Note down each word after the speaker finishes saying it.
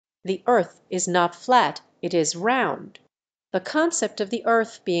The earth is not flat, it is round. The concept of the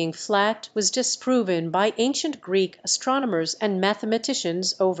earth being flat was disproven by ancient Greek astronomers and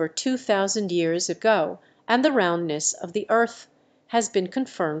mathematicians over 2000 years ago, and the roundness of the earth has been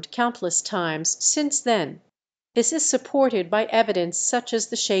confirmed countless times since then. This is supported by evidence such as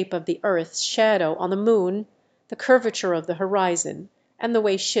the shape of the earth's shadow on the moon, the curvature of the horizon, and the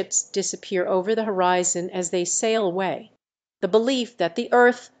way ships disappear over the horizon as they sail away. The belief that the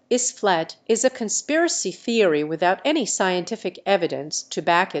earth is flat is a conspiracy theory without any scientific evidence to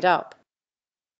back it up.